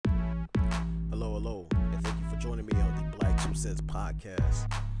hello, and thank you for joining me on the Black Two Cents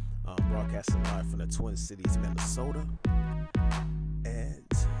podcast, broadcasting live from the Twin Cities, Minnesota. And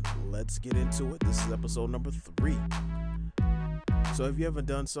let's get into it. This is episode number 3. So if you haven't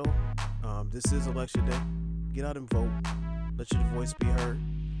done so, this is election day. Get out and vote. Let your voice be heard.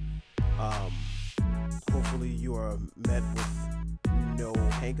 Hopefully you are met with no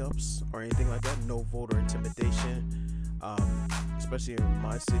hangups or anything like that. No voter intimidation. Especially in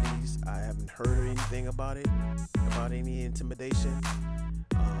my cities, I haven't heard anything about any intimidation,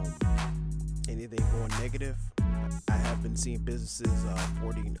 anything going negative. I have been seeing businesses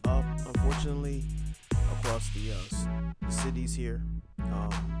boarding up, unfortunately, across the cities here.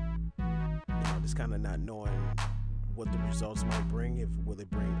 Just kind of not knowing what the results might bring. Will it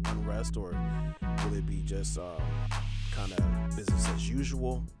bring unrest, or will it be just kind of business as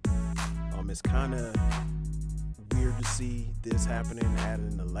usual? It's kind of weird to see this happening at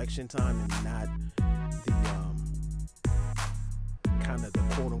an election time and not the kind of the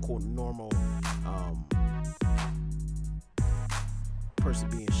quote unquote normal person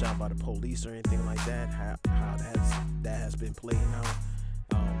being shot by the police or anything like that. How that has been playing out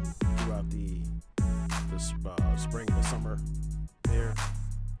throughout the spring and the summer there.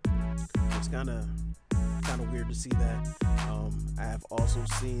 It's kind of weird to see that. I have also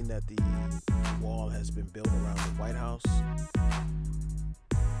seen that the wall has been built around the White House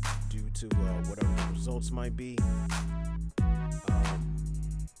due to whatever the results might be.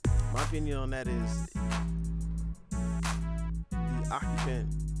 My opinion on that is the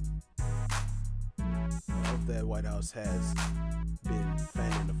occupant of that White House has been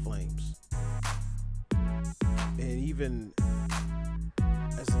fanning the flames. And even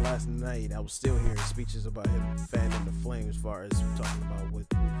as of last night, I was still hearing speeches about him fanning the flames as far as talking about what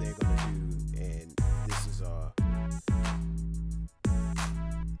they're going to do. And this is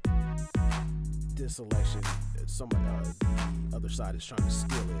this election, the other side is trying to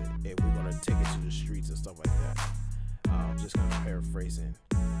steal it, and we're going to take it to the streets and stuff like that. Just kind of paraphrasing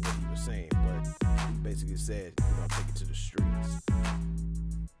what he was saying, but he basically said we're going to take it to the streets.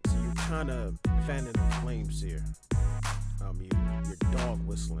 So you're kind of fanning the flames here. You're dog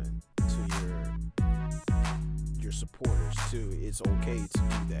whistling to your supporters too. It's okay to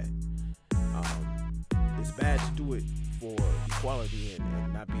do that. It's bad to do it for equality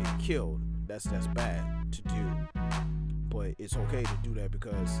and not being killed. That's bad to do. But it's okay to do that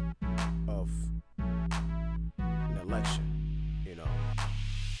because of an election.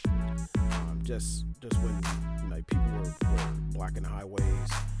 Just when people were blocking the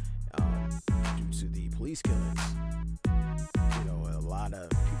highways due to the police killings. A lot of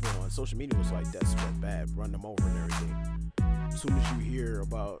people on social media was like, that's bad, run them over and everything. As soon as you hear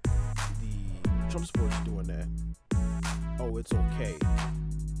about the Trump supporters doing that, oh, it's okay.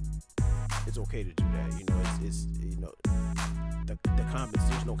 It's okay to do that. It's the comments,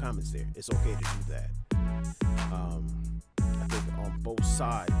 there's no comments there. It's okay to do that. I think on both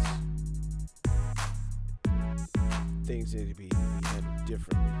sides, things need to be handled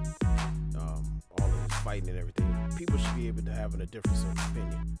differently. All of this fighting and everything, people should be able to have a difference of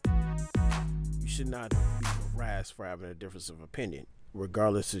opinion. You should not be harassed for having a difference of opinion,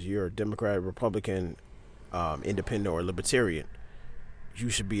 regardless if you're a Democrat, Republican, independent, or libertarian. You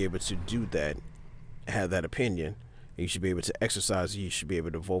should be able to do that, have that opinion, and you should be able to exercise it. You should be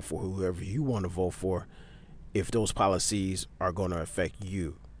able to vote for whoever you want to vote for if those policies are going to affect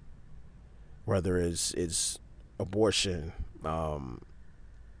you, whether it's abortion,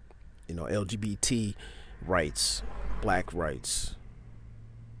 LGBT rights, black rights,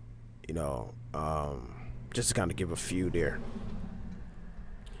 just to kind of give a few there,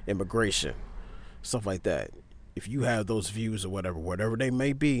 immigration, stuff like that. If you have those views or whatever they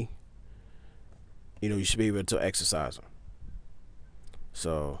may be, you should be able to exercise them.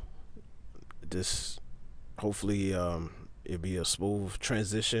 So this, hopefully, it'll be a smooth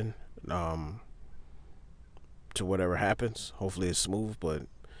transition to whatever happens. Hopefully it's smooth, but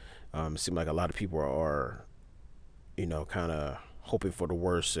it seems like a lot of people are kind of hoping for the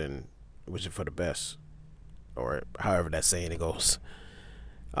worst and wishing for the best, or however that saying it goes.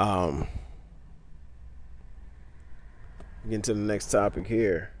 Getting to the next topic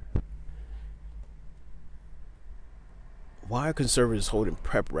here. Why are conservatives holding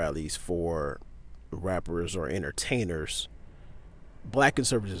prep rallies for rappers or entertainers? Black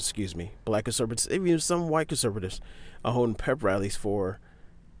conservatives, even some white conservatives are holding prep rallies for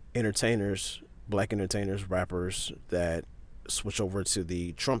entertainers, black entertainers, rappers that switch over to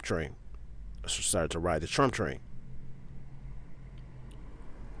the Trump train, started to ride the Trump train.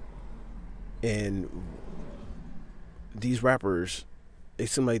 And these rappers it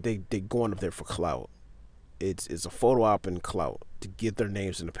seems like they going up there for clout. It's a photo op and clout to get their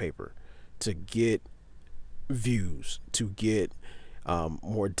names in the paper, to get views, to get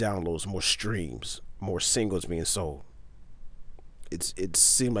more downloads, more streams, more singles being sold. It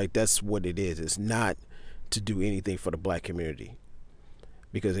seemed like that's what it is. It's not to do anything for the black community,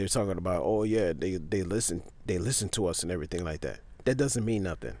 because they're talking about, oh yeah, they listen to us and everything like that. That doesn't mean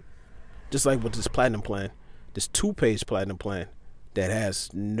nothing. Just like with this platinum plan, this 2-page platinum plan that has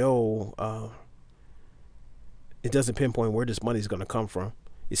no it doesn't pinpoint where this money is going to come from.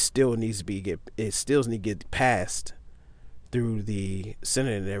 It still needs to get passed through the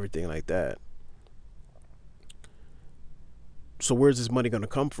Senate and everything like that. So where's this money going to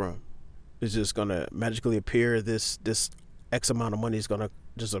come from? It's just going to magically appear. This X amount of money is going to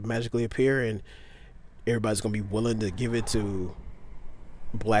just magically appear, and everybody's going to be willing to give it to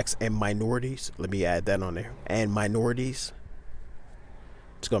blacks and minorities. Let me add that on there. And minorities.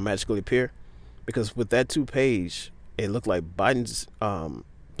 It's going to magically appear. Because with that 2-page, it looked like Biden's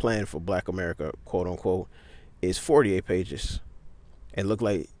plan for Black America, quote unquote, is 48 pages. It looked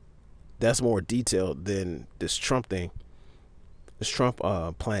like that's more detailed than this Trump thing. This Trump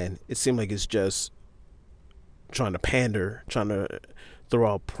plan, it seemed like it's just trying to pander, trying to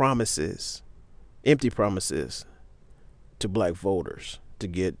throw out promises, empty promises to black voters to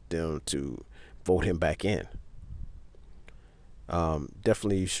get them to vote him back in.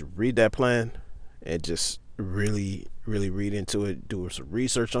 Definitely you should read that plan and just really read into it, do some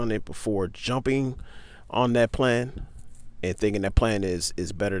research on it before jumping on that plan and thinking that plan is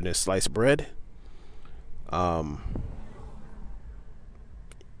better than sliced bread. I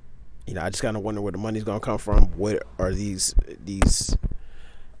just kind of wonder where the money's going to come from. What are these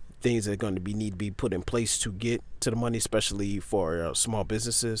things that are going to need to be put in place to get to the money, especially for small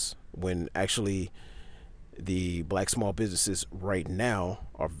businesses, when actually the black small businesses right now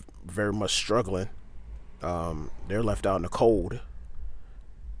are very much struggling. They're left out in the cold.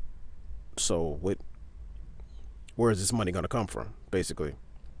 So where is this money going to come from, basically?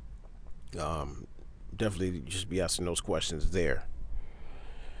 Definitely you should be asking those questions there.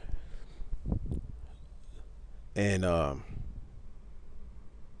 And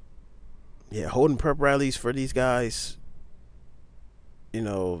holding prep rallies for these guys,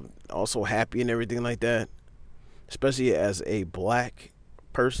 also happy and everything like that, especially as a black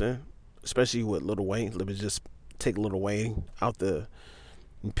person, especially with Lil Wayne. Let me just take Lil Wayne out and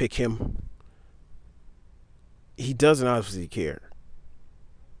pick him. He doesn't obviously care.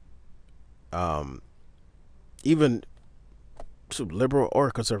 Even liberal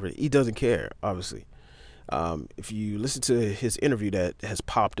or conservative, he doesn't care, obviously. If you listen to his interview that has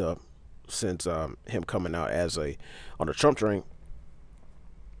popped up since him coming out on the Trump train,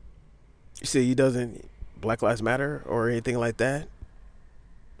 you see he doesn't Black Lives Matter or anything like that.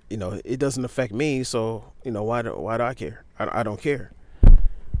 It doesn't affect me, so why do I care? I don't care.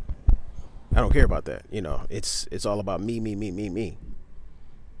 I don't care about that. It's all about me.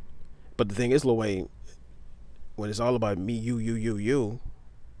 But the thing is, Lil Wayne, when it's all about me, you,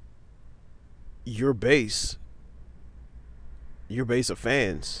 your base of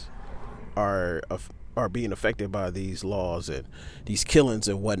fans are being affected by these laws and these killings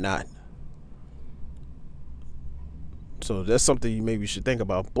and whatnot. So that's something you maybe should think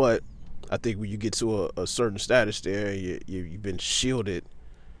about. But I think when you get to a certain status there, you've been shielded,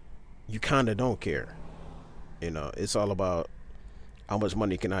 you kind of don't care. It's all about how much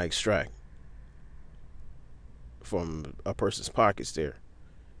money can I extract from a person's pockets there.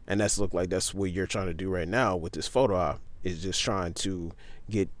 And that's what you're trying to do right now with this photo op, is just trying to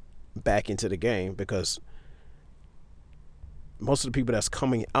get back into the game, because most of the people that's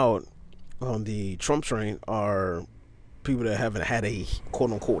coming out on the Trump train are people that haven't had a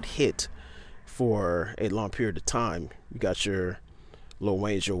quote unquote hit for a long period of time. You got your Lil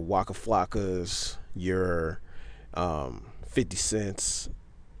Wayne's, your Waka Flockas, your 50 Cents,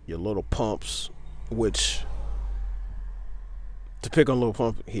 your Little Pumps, which, to pick on Lil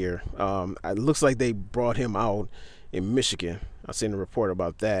Pump here, it looks like they brought him out in Michigan. I seen a report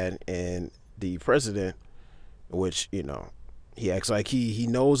about that, and the president, which he acts like he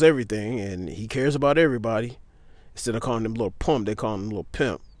knows everything and he cares about everybody. Instead of calling him Little Pump, they call him Little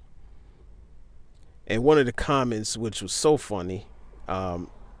Pimp. And one of the comments, which was so funny,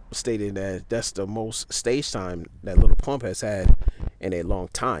 stated that that's the most stage time that Little Pump has had in a long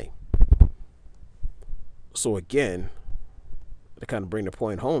time. So again, to kind of bring the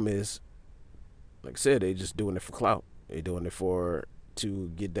point home is, like I said, they just doing it for clout. They're doing it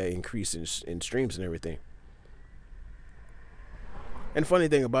to get that increase in streams and everything. And the funny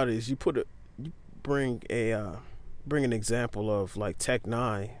thing about it is, you bring a bring an example of like Tech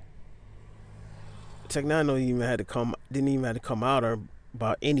Nine. Tech Nine didn't even have to come out or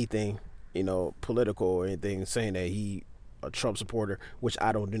about anything, political or anything, saying that he a Trump supporter, which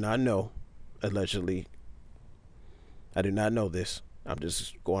I do not know. Allegedly, I do not know this. I'm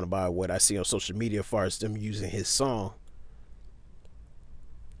just going by what I see on social media as far as them using his song.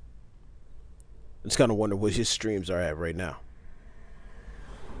 I just kind of wonder what his streams are at right now.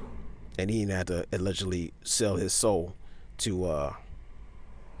 And he didn't have to allegedly sell his soul to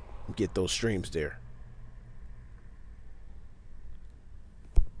get those streams there.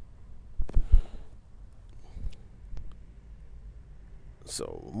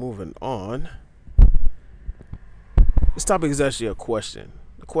 So moving on. This topic is actually a question.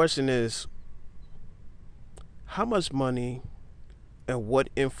 The question is, how much money and what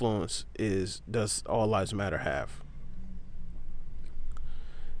influence does All Lives Matter have?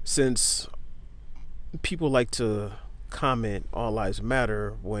 Since people like to comment All Lives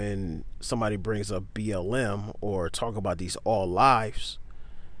Matter when somebody brings up BLM or talk about these all lives,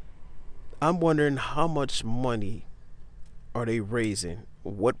 I'm wondering how much money are they raising?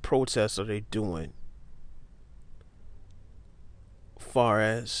 What protests are they doing? Far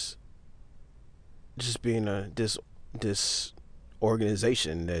as just being this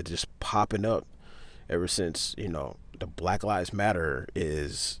organization that just popping up ever since the Black Lives Matter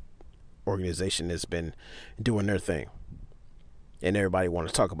is organization has been doing their thing, and everybody want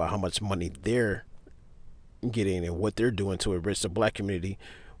to talk about how much money they're getting and what they're doing to enrich the black community.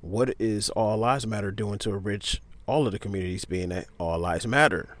 What is All Lives Matter doing to enrich all of the communities, being that All Lives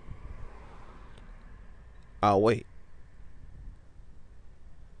Matter? I'll wait.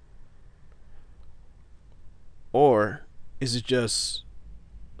 Or is it just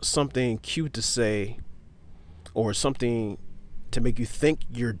something cute to say, or something to make you think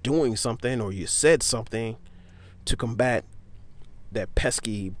you're doing something, or you said something to combat that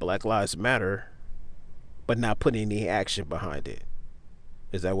pesky Black Lives Matter, but not putting any action behind it?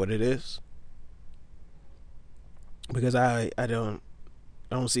 Is that what it is? Because I don't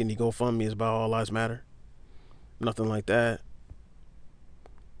see any GoFundMe's about All Lives Matter. Nothing like that.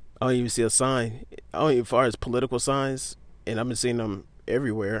 I don't even see a sign. I don't even, as far as political signs, and I've been seeing them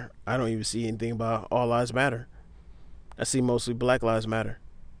everywhere. I don't even see anything about All Lives Matter. I see mostly Black Lives Matter.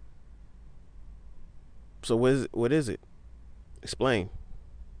 So what is it? Explain.